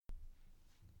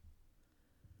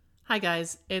Hi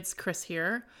guys, it's Kris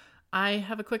here. I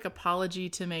have a quick apology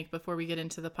to make before we get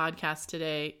into the podcast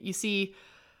today. You see,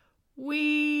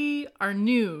 we are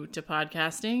new to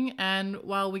podcasting, and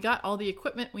while we got all the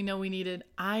equipment we know we needed,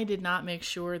 I did not make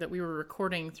sure that we were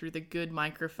recording through the good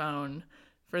microphone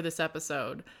for this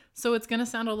episode. So it's going to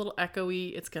sound a little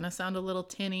echoey, it's going to sound a little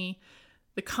tinny.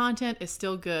 The content is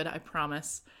still good, I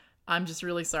promise. I'm just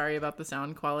really sorry about the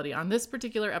sound quality on this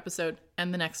particular episode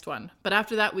and the next one. But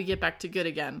after that, we get back to good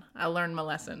again. I'll learn my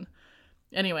lesson.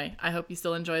 Anyway, I hope you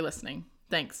still enjoy listening.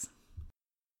 Thanks.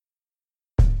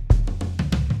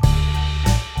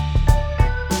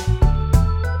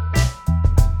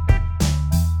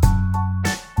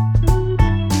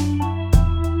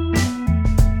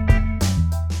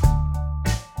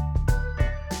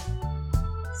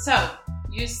 So,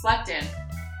 you slept in.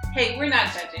 Hey, we're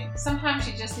not judging. Sometimes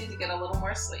you just need to get a little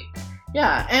more sleep.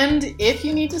 Yeah, and if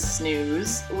you need to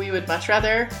snooze, we would much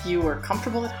rather you were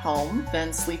comfortable at home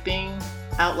than sleeping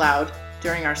out loud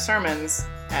during our sermons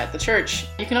at the church.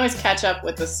 You can always catch up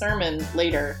with the sermon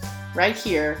later, right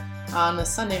here on the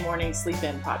Sunday Morning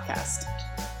Sleep-In podcast.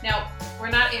 Now, we're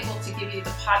not able to give you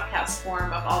the podcast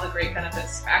form of all the great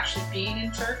benefits of actually being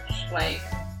in church, like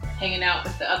hanging out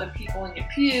with the other people in your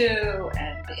pew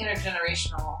and the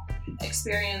intergenerational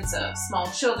experience of small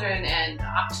children and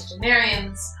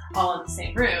octogenarians all in the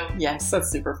same room. Yes, that's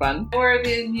super fun. Or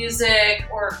the music,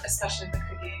 or especially the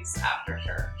cookies after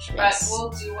church. Yes. But we'll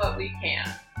do what we can.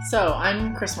 So,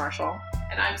 I'm Kris Marshall.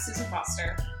 And I'm Susan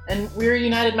Foster. And we're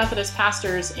United Methodist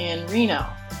pastors in Reno.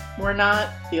 We're not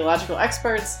theological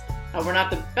experts. We're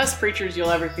not the best preachers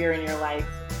you'll ever hear in your life.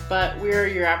 But we're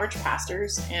your average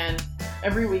pastors. And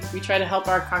every week we try to help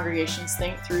our congregations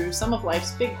think through some of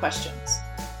life's big questions.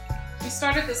 We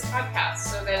started this podcast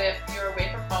so that if you're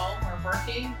away from home or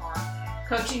working or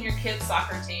coaching your kids'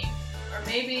 soccer team, or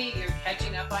maybe you're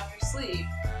catching up on your sleep,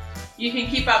 you can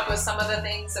keep up with some of the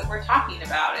things that we're talking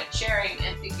about and sharing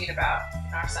and thinking about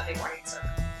in our Sunday morning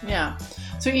sermon. Yeah.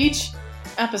 So each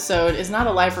episode is not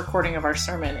a live recording of our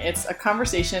sermon. It's a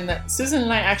conversation that Susan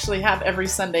and I actually have every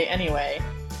Sunday anyway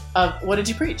of what did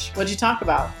you preach? What did you talk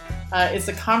about? It's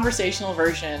a conversational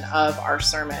version of our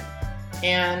sermon.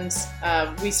 And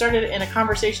we started in a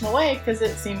conversational way because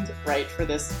it seemed right for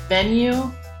this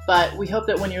venue. But we hope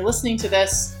that when you're listening to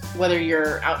this, whether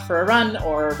you're out for a run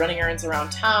or running errands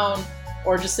around town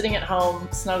or just sitting at home,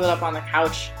 snuggled up on the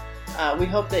couch, we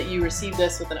hope that you receive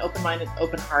this with an open mind and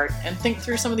open heart and think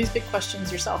through some of these big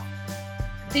questions yourself.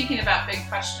 Thinking about big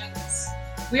questions,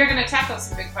 we are going to tackle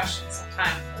some big questions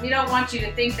sometime. We don't want you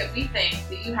to think that we think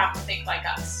that you have to think like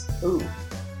us. Ooh.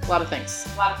 A lot of things.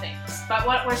 A lot of things. But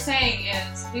what we're saying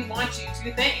is we want you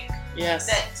to think. Yes.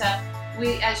 That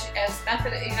we, as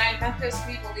United Methodists,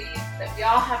 we believe that we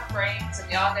all have brains and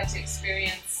we all get to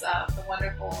experience the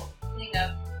wonderful thing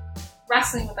of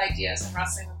wrestling with ideas and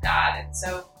wrestling with God. And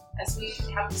so as we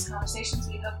have these conversations,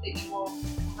 we hope that you will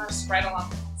converse right along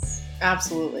with us.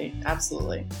 Absolutely.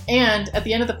 Absolutely. And at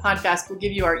the end of the podcast, we'll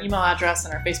give you our email address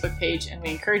and our Facebook page, and we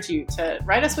encourage you to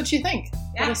write us what you think.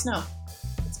 Yeah. Let us know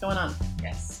what's going on.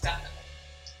 Yes, definitely.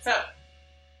 So,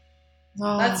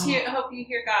 let's hope you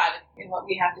hear God in what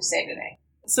we have to say today.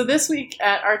 So this week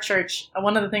at our church,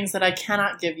 one of the things that I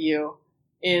cannot give you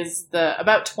is the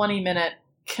about 20-minute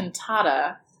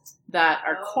cantata that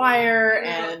our choir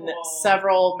and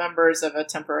several members of a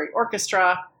temporary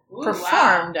orchestra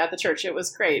performed at the church. It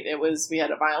was great. We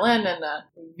had a violin and a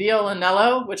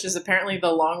violonello, which is apparently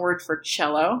the long word for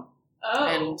cello,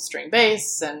 and string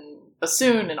bass and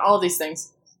bassoon and all of these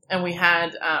things. And we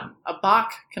had a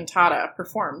Bach cantata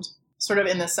performed sort of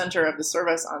in the center of the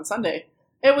service on Sunday.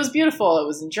 It was beautiful. It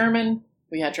was in German.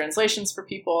 We had translations for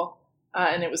people,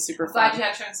 and it was super fun. Glad you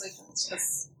had translations,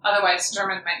 because otherwise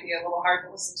German might be a little hard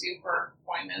to listen to for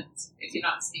 20 minutes if you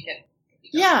don't speak it.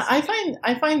 Yeah, I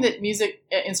find that music,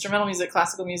 instrumental music,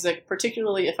 classical music,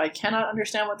 particularly if I cannot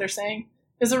understand what they're saying,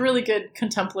 is a really good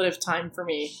contemplative time for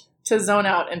me to zone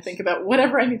out and think about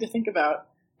whatever I need to think about.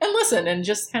 And listen, and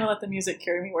just kind of let the music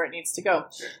carry me where it needs to go.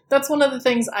 Sure. That's one of the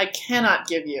things I cannot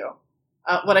give you.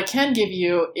 What I can give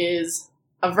you is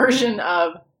a version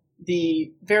of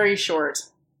the very short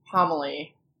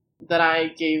homily that I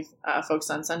gave folks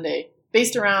on Sunday,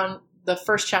 based around the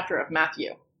first chapter of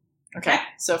Matthew. Okay,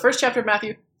 so first chapter of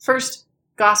Matthew, first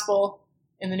gospel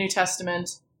in the New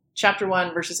Testament, chapter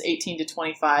 1, verses 18 to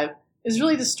 25, is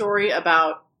really the story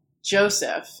about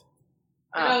Joseph.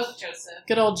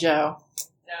 Good old Joe.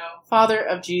 Father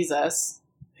of Jesus,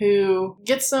 who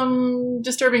gets some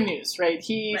disturbing news, right?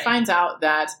 He finds out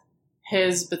that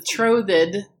his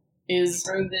betrothed is...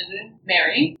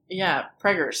 Mary. Yeah,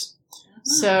 preggers.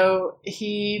 So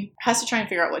he has to try and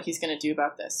figure out what he's going to do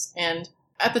about this. And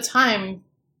at the time,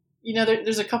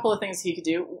 there's a couple of things he could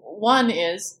do. One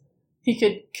is he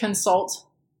could consult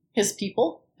his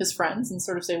people, his friends, and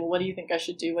sort of say, well, what do you think I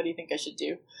should do? What do you think I should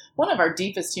do? One of our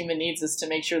deepest human needs is to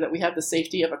make sure that we have the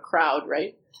safety of a crowd,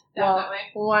 right? Definitely.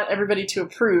 We want everybody to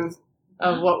approve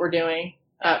of what we're doing,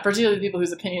 particularly the people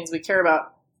whose opinions we care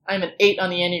about. I'm an 8 on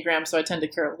the Enneagram, so I tend to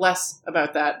care less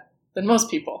about that than most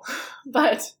people.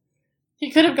 But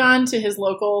he could have gone to his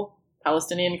local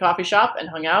Palestinian coffee shop and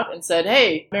hung out and said,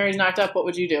 hey, Mary's knocked up, what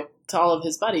would you do? To all of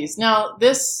his buddies. Now,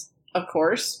 this, of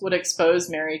course, would expose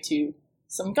Mary to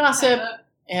some gossip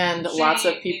and lots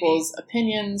of people's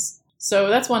opinions. So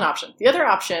that's one option. The other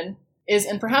option is,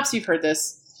 and perhaps you've heard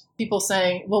this, people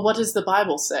saying, well, what does the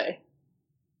Bible say?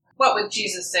 What would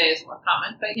Jesus say is more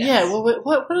common, but yes. Yeah, well,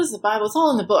 what is the Bible? It's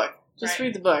all in the book. Just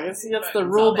read the book. That's the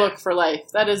rule book for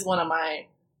life. That is one of my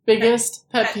biggest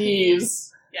pet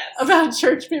peeves about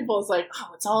church people. It's like,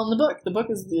 oh, it's all in the book. The book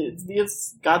is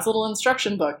it's God's little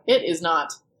instruction book. It is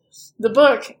not. The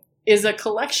book is a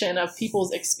collection of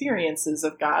people's experiences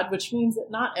of God, which means that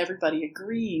not everybody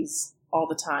agrees all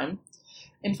the time.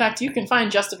 In fact, you can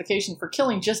find justification for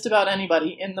killing just about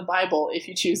anybody in the Bible if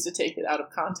you choose to take it out of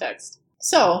context.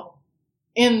 So,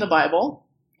 in the Bible,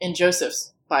 in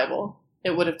Joseph's Bible,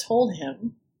 it would have told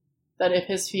him that if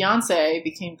his fiancée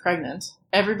became pregnant,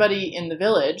 everybody in the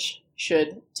village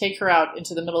should take her out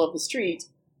into the middle of the street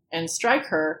and strike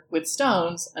her with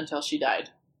stones until she died.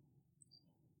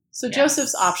 So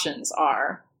Joseph's options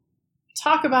are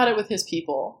talk about it with his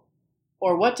people,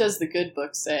 or what does the good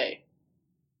book say?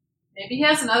 Maybe he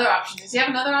has another option. Does he have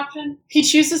another option? He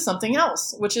chooses something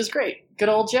else, which is great. Good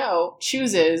old Joe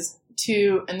chooses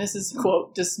to, and this is a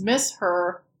quote, dismiss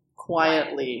her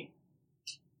quietly.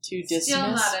 To dismiss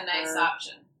Still not a nice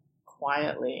option.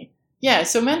 Quietly. Yeah,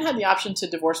 so men had the option to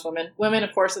divorce women. Women,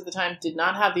 of course, at the time did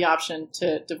not have the option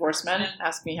to divorce men.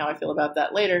 Ask me how I feel about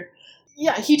that later.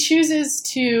 Yeah, he chooses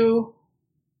to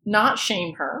not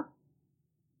shame her,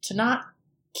 to not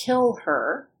kill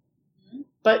her,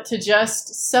 but to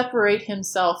just separate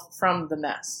himself from the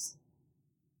mess.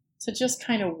 To just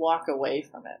kind of walk away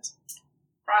from it.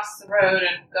 Cross the road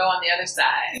and go on the other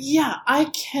side. Yeah, I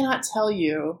cannot tell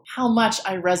you how much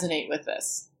I resonate with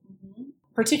this.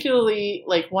 Particularly,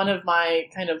 like, one of my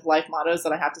kind of life mottos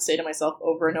that I have to say to myself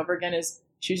over and over again is,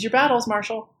 choose your battles,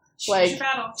 Marshall. Choose your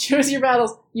battles. Choose your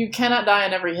battles. You cannot die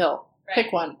on every hill. Right.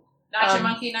 Pick one. Not your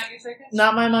monkey, not your circus?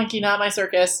 Not my monkey, not my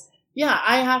circus. Yeah,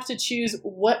 I have to choose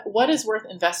what is worth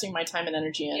investing my time and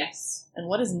energy in. Yes. And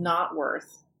what is not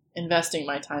worth investing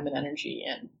my time and energy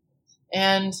in.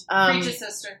 And preach it,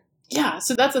 sister. Yeah,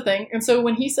 so that's the thing. And so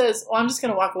when he says, I'm just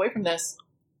going to walk away from this,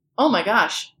 oh my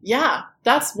gosh, yeah,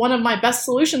 that's one of my best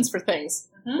solutions for things.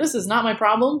 This is not my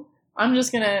problem. I'm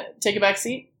just going to take a back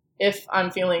seat. If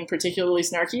I'm feeling particularly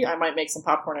snarky, I might make some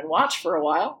popcorn and watch for a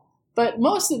while. But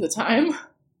most of the time,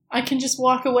 I can just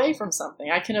walk away from something.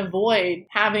 I can avoid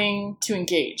having to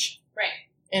engage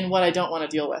in what I don't want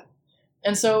to deal with.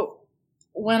 And so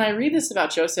when I read this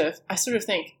about Joseph, I sort of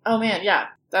think, oh man, yeah,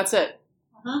 that's it.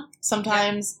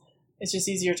 Sometimes it's just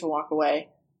easier to walk away.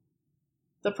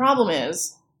 The problem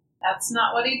is, that's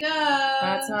not what he does.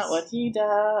 That's not what he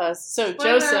does. So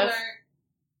Spoiler Joseph, alert.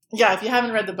 Yeah, if you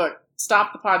haven't read the book,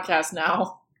 stop the podcast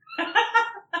now.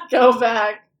 Go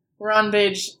back. We're on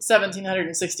page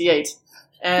 1768,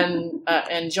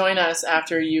 and join us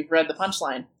after you've read the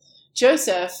punchline.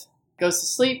 Joseph goes to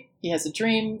sleep. He has a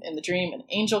dream. In the dream, an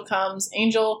angel comes.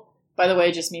 Angel, by the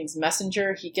way, just means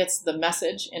messenger. He gets the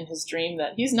message in his dream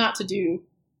that he's not to do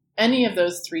any of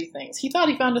those three things. He thought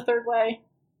he found a third way,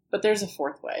 but there's a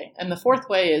fourth way. And the fourth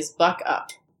way is buck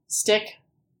up. Stick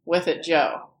with it,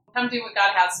 Joe. Come do what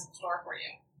God has in store for you.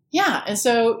 Yeah, and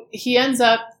so he ends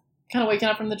up kind of waking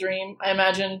up from the dream, I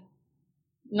imagine,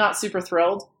 not super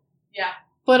thrilled. Yeah.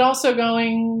 But also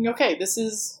going, okay, this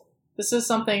is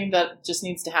something that just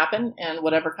needs to happen, and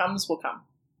whatever comes will come.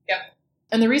 Yep.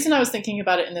 And the reason I was thinking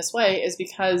about it in this way is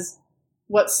because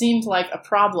what seemed like a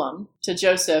problem to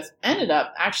Joseph ended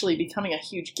up actually becoming a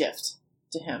huge gift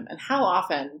to him. And how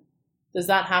often does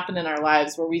that happen in our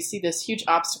lives where we see this huge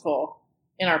obstacle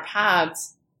in our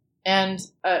paths, and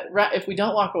if we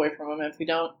don't walk away from them, if we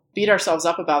don't beat ourselves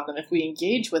up about them, if we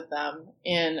engage with them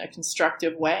in a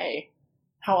constructive way,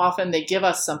 how often they give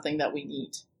us something that we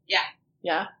need. Yeah.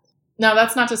 Yeah? Now,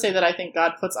 that's not to say that I think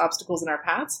God puts obstacles in our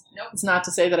paths. Nope. It's not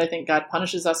to say that I think God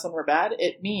punishes us when we're bad.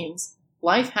 It means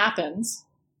life happens,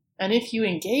 and if you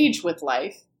engage with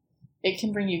life, it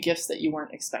can bring you gifts that you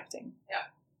weren't expecting. Yeah.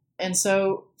 And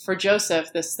so for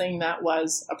Joseph, this thing that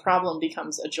was a problem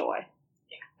becomes a joy.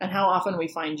 Yeah. And how often we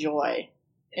find joy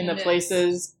in the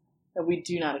places that we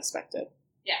do not expect it.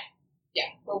 Yeah.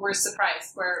 where we're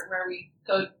surprised, where we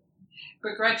go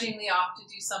begrudgingly off to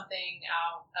do something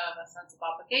out of a sense of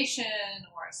obligation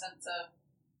or a sense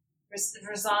of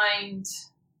resigned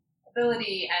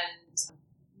ability, and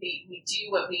we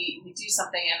do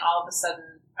something, and all of a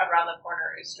sudden around the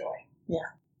corner is joy. Yeah.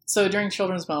 So during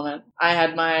Children's Moment, I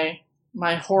had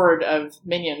my horde of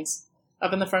minions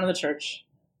up in the front of the church.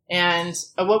 And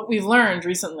what we've learned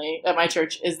recently at my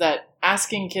church is that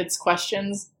asking kids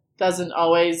questions doesn't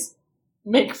always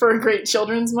make for a great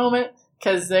children's moment,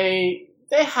 because they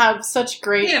have such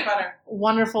great,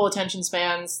 wonderful attention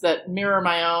spans that mirror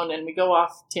my own, and we go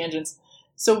off tangents.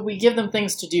 So we give them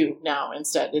things to do now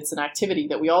instead. It's an activity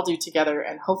that we all do together,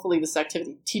 and hopefully this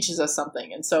activity teaches us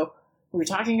something. And so we were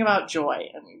talking about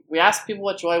joy, and we asked people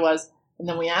what joy was, and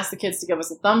then we asked the kids to give us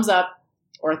a thumbs up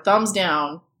or a thumbs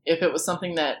down if it was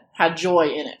something that had joy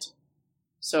in it.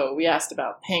 So we asked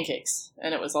about pancakes,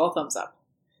 and it was all thumbs up.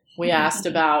 We asked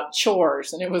about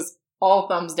chores, and it was all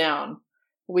thumbs down.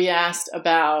 We asked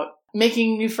about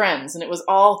making new friends, and it was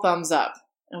all thumbs up.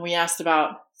 And we asked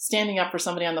about standing up for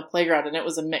somebody on the playground, and it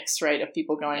was a mix, right, of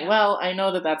people going, well, I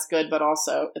know that that's good, but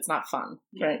also it's not fun,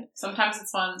 right? Sometimes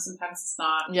it's fun, sometimes it's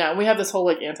not. Yeah, we have this whole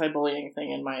anti-bullying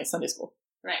thing in my Sunday school.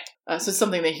 Right. So it's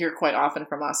something they hear quite often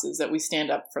from us, is that we stand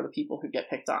up for the people who get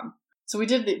picked on. So we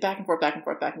did the back and forth, back and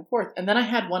forth, back and forth. And then I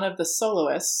had one of the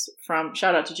soloists from,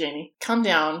 shout out to Jamie, come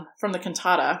down from the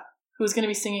cantata, who was going to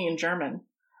be singing in German,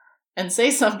 and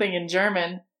say something in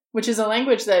German, which is a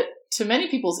language that to many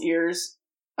people's ears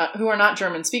who are not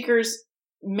German speakers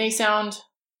may sound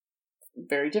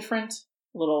very different,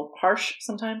 a little harsh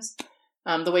sometimes.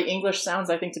 The way English sounds,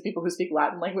 I think, to people who speak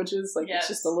Latin languages, it's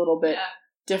just a little bit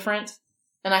different.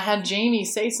 And I had Jamie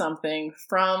say something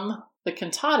from the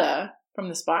cantata, from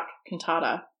the Bach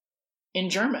cantata,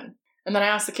 in German. And then I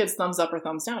asked the kids thumbs up or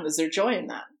thumbs down. Is there joy in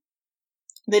that?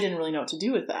 They didn't really know what to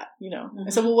do with that, Mm-hmm. I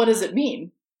said, well, what does it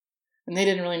mean? And they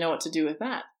didn't really know what to do with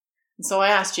that. And so I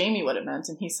asked Jamie what it meant,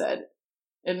 and he said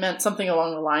it meant something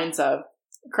along the lines of,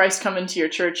 Christ come into your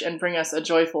church and bring us a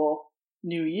joyful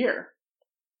new year.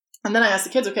 And then I asked the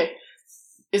kids, okay,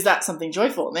 is that something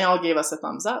joyful? And they all gave us a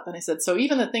thumbs up. And I said, so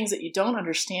even the things that you don't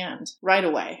understand right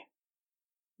away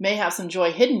may have some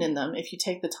joy hidden in them if you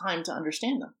take the time to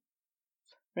understand them,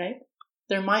 right?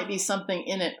 There might be something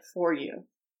in it for you.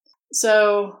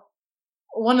 So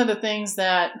one of the things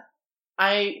that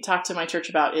I talk to my church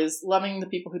about is loving the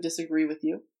people who disagree with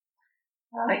you.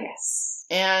 Oh, yes.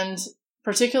 And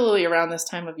particularly around this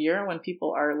time of year when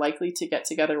people are likely to get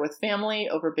together with family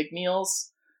over big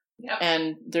meals. Yep.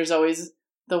 And there's always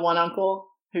the one uncle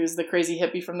who's the crazy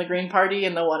hippie from the Green Party,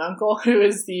 and the one uncle who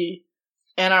is the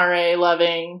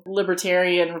NRA-loving,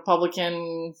 libertarian,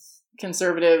 Republican,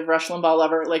 conservative, Rush Limbaugh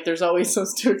lover. There's always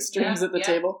those two extremes at the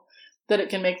table, that it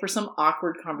can make for some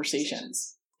awkward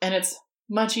conversations. And it's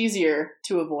much easier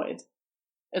to avoid.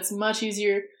 It's much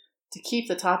easier to keep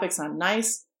the topics on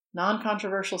nice,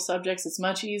 non-controversial subjects. It's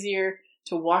much easier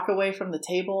to walk away from the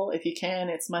table if you can.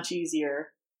 It's much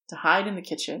easier to hide in the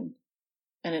kitchen.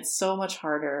 And it's so much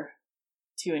harder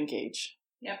to engage.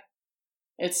 Yep.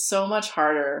 It's so much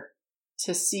harder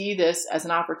to see this as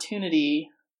an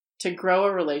opportunity to grow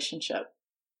a relationship,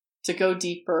 to go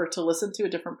deeper, to listen to a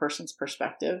different person's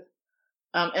perspective,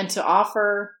 and to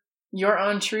offer your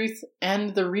own truth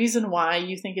and the reason why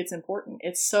you think it's important.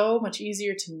 It's so much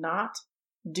easier to not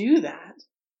do that.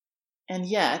 And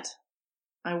yet,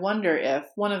 I wonder if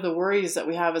one of the worries that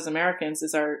we have as Americans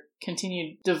is our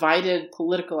continued divided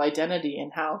political identity,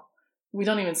 and how we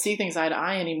don't even see things eye to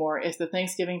eye anymore if the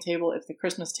Thanksgiving table, if the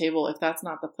Christmas table, if that's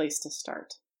not the place to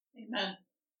start. Amen.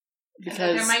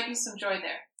 Because there might be some joy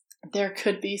there. There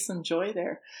could be some joy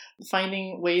there.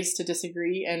 Finding ways to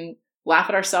disagree and laugh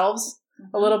at ourselves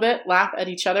a little bit, laugh at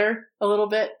each other a little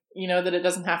bit, that it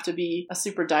doesn't have to be a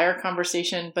super dire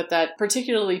conversation, but that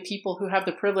particularly people who have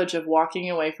the privilege of walking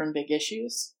away from big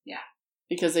issues,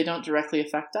 because they don't directly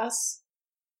affect us,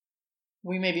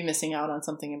 we may be missing out on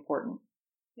something important.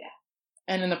 Yeah.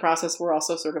 And in the process, we're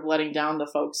also sort of letting down the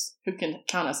folks who can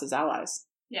count us as allies.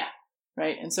 Yeah.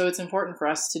 Right? And so it's important for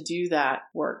us to do that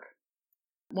work.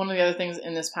 One of the other things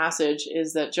in this passage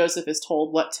is that Joseph is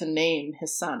told what to name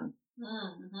his son.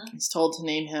 Mm-hmm. He's told to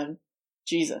name him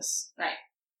Jesus. Right.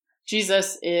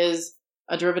 Jesus is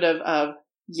a derivative of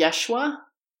Yeshua,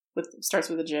 starts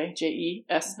with a J,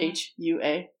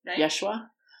 J-E-S-H-U-A, Right. Yeshua,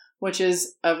 which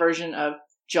is a version of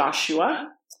Joshua.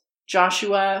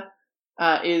 Joshua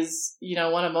is,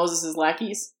 one of Moses'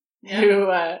 lackeys who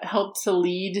helped to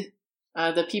lead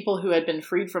the people who had been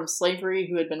freed from slavery,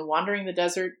 who had been wandering the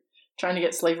desert, trying to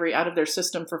get slavery out of their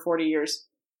system for 40 years,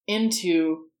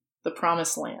 into the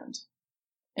promised land.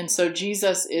 And so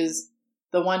Jesus is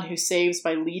the one who saves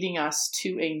by leading us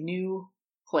to a new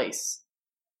place.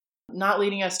 Not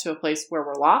leading us to a place where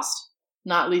we're lost,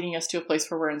 not leading us to a place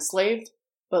where we're enslaved,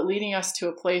 but leading us to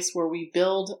a place where we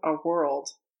build a world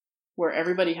where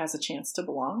everybody has a chance to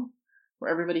belong,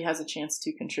 where everybody has a chance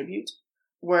to contribute,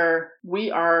 where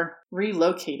we are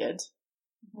relocated,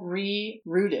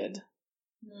 rerouted,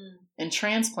 and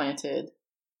transplanted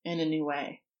in a new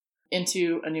way,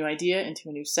 into a new idea, into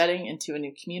a new setting, into a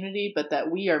new community, but that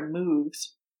we are moved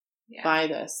by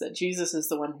this, that Jesus is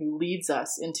the one who leads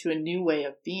us into a new way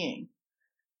of being.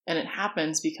 And it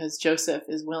happens because Joseph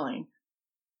is willing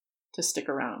to stick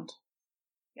around.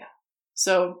 Yeah.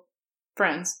 So,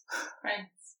 friends.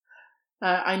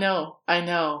 I know,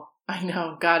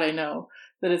 God, I know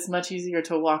that it's much easier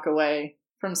to walk away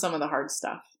from some of the hard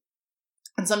stuff.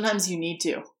 And sometimes you need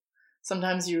to.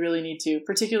 Sometimes you really need to,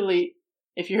 particularly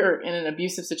if you're in an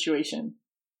abusive situation.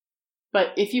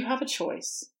 But if you have a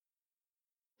choice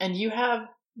and you have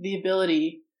the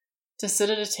ability to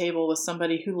sit at a table with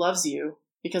somebody who loves you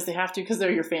because they have to, because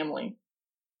they're your family,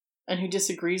 and who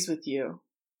disagrees with you,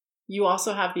 you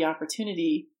also have the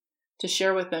opportunity to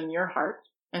share with them your heart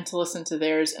and to listen to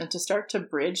theirs and to start to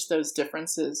bridge those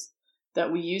differences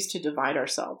that we use to divide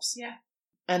ourselves. Yeah.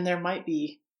 And there might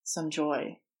be some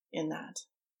joy in that.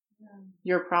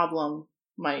 Your problem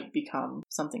might become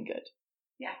something good.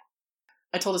 Yeah.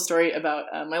 I told a story about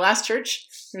my last church.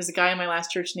 There was a guy in my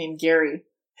last church named Gary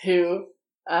who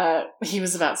he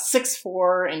was about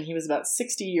 6'4" and he was about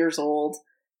 60 years old.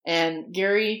 And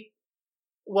Gary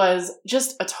was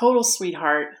just a total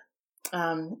sweetheart.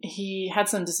 He had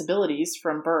some disabilities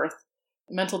from birth,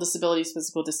 mental disabilities,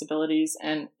 physical disabilities,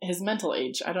 and his mental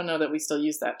age. I don't know that we still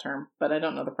use that term, but I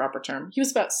don't know the proper term. He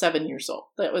was about 7 years old.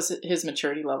 That was his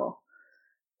maturity level.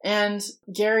 And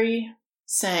Gary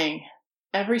sang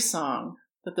every song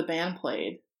that the band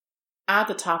played at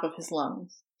the top of his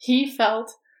lungs. He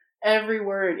felt every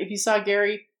word. If you saw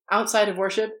Gary outside of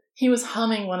worship, he was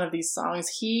humming one of these songs.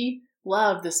 He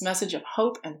loved this message of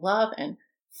hope and love and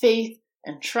faith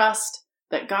and trust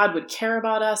that God would care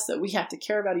about us, that we have to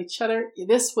care about each other.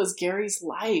 This was Gary's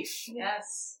life.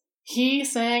 Yes. He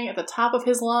sang at the top of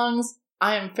his lungs.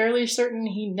 I am fairly certain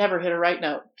he never hit a right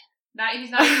note.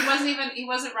 He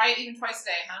wasn't right even twice a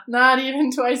day, huh? Not even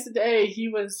twice a day.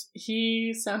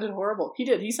 He sounded horrible.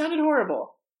 He sounded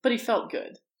horrible, but he felt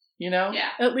good,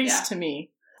 Yeah. At least to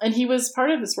me. And he was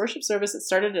part of this worship service. It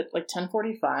started at like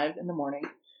 10:45 in the morning.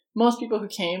 Most people who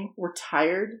came were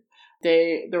tired.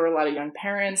 There were a lot of young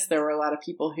parents. There were a lot of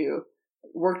people who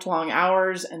worked long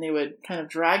hours, and they would kind of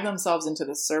drag themselves into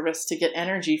this service to get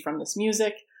energy from this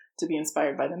music, to be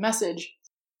inspired by the message.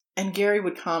 And Gary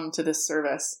would come to this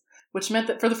service, which meant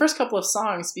that for the first couple of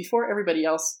songs, before everybody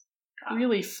else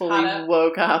really fully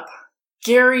woke up,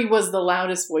 Gary was the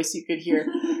loudest voice you could hear.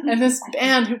 And this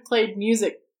band who played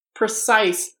music,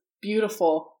 precise,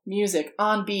 beautiful music,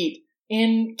 on beat,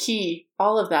 in key,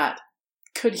 all of that,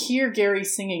 could hear Gary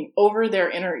singing over their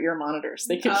inner ear monitors.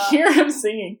 They could hear him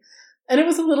singing. And it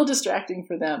was a little distracting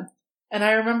for them. And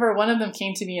I remember one of them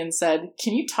came to me and said,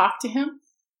 "Can you talk to him?"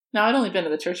 Now, I'd only been to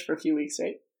the church for a few weeks,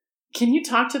 right? "Can you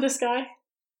talk to this guy?"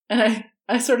 And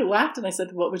I sort of laughed and I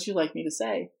said, "What would you like me to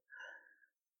say?"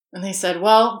 And they said,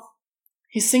 "Well,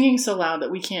 he's singing so loud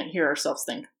that we can't hear ourselves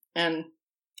think. And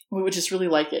we would just really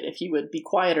like it if he would be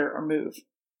quieter or move."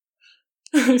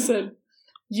 I said,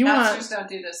 Pastors don't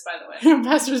do this, by the way.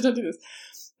 Pastors don't do this.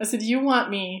 I said, "You want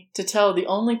me to tell the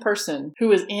only person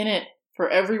who is in it for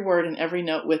every word and every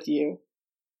note with you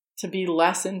to be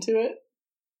less into it?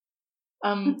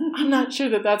 I'm not sure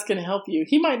that that's going to help you.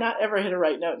 He might not ever hit a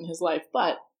right note in his life,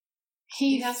 but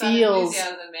he feels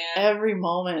every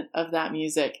moment of that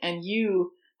music. And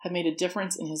you have made a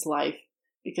difference in his life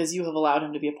because you have allowed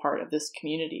him to be a part of this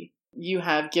community. You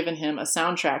have given him a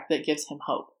soundtrack that gives him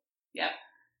hope." Yeah.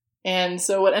 And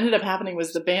so what ended up happening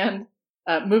was the band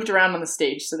moved around on the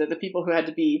stage so that the people who had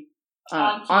to be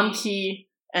on key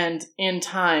and in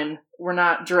time were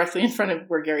not directly in front of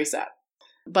where Gary sat.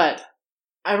 But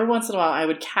every once in a while I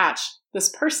would catch this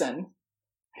person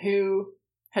who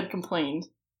had complained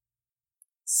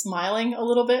smiling a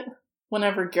little bit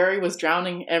whenever Gary was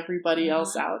drowning everybody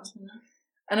else out. Mm-hmm.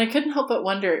 And I couldn't help but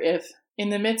wonder if in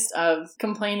the midst of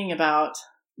complaining about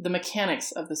the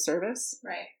mechanics of the service,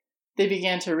 right, they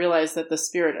began to realize that the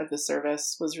spirit of the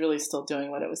service was really still doing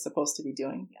what it was supposed to be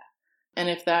doing. Yeah. And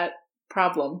if that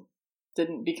problem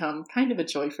didn't become kind of a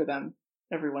joy for them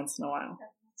every once in a while.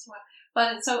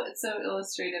 But it's so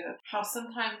illustrative of how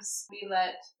sometimes we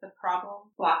let the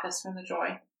problem block us from the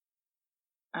joy.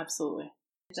 Absolutely.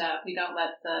 We don't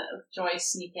let the joy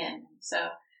sneak in.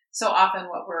 So often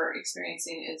what we're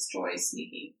experiencing is joy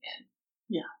sneaking in.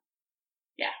 Yeah.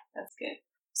 That's good.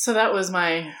 So that was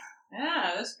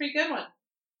that's a pretty good one.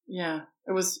 Yeah.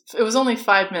 It was only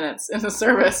 5 minutes in the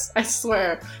service, I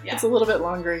swear. Yeah. It's a little bit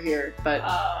longer here, but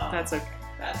that's okay.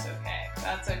 That's okay.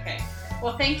 That's okay.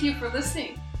 Well, thank you for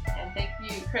listening. And thank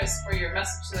you, Kris, for your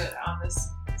message on this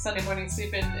Sunday Morning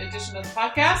Sleep-In edition of the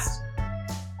podcast.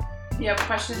 If you have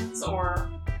questions or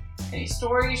any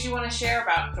stories you want to share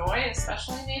about joy,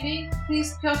 especially maybe,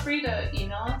 please feel free to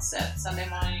email us at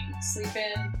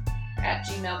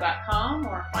sundaymorningsleepin@gmail.com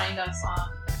or find us on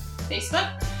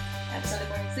Facebook at Sunday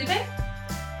Morning Sleep-In.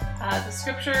 The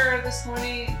scripture this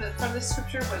morning from this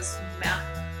scripture was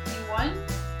Matthew 1,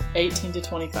 18 to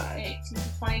 25. 18 to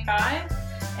 25.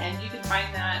 And you can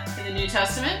find that in the New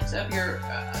Testament of your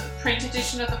print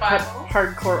edition of the Bible.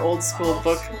 Hardcore old school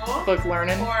book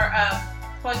learning. Or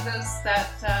plug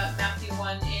that Matthew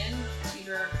 1 in to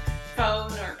your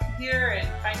phone or computer and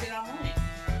find it online.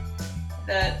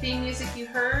 The theme music you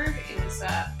heard is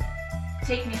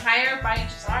Take Me Higher by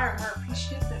Jazar, and we're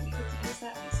appreciative that we get to use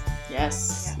that music.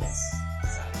 Yes.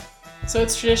 So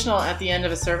it's traditional at the end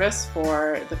of a service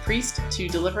for the priest to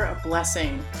deliver a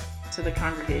blessing to the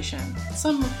congregation.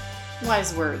 Some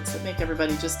wise words that make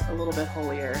everybody just a little bit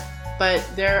holier. But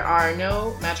there are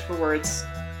no magical words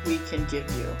we can give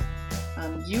you.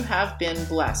 You have been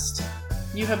blessed.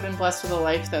 You have been blessed with a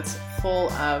life that's full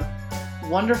of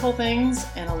wonderful things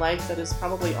and a life that is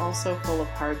probably also full of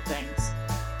hard things.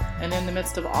 And in the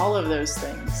midst of all of those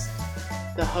things,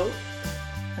 the hope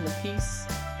and the peace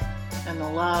and the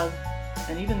love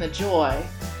and even the joy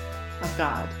of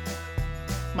God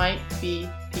might be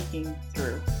peeking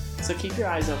through. So keep your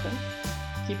eyes open,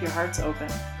 keep your hearts open,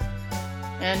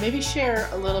 and maybe share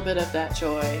a little bit of that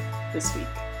joy this week.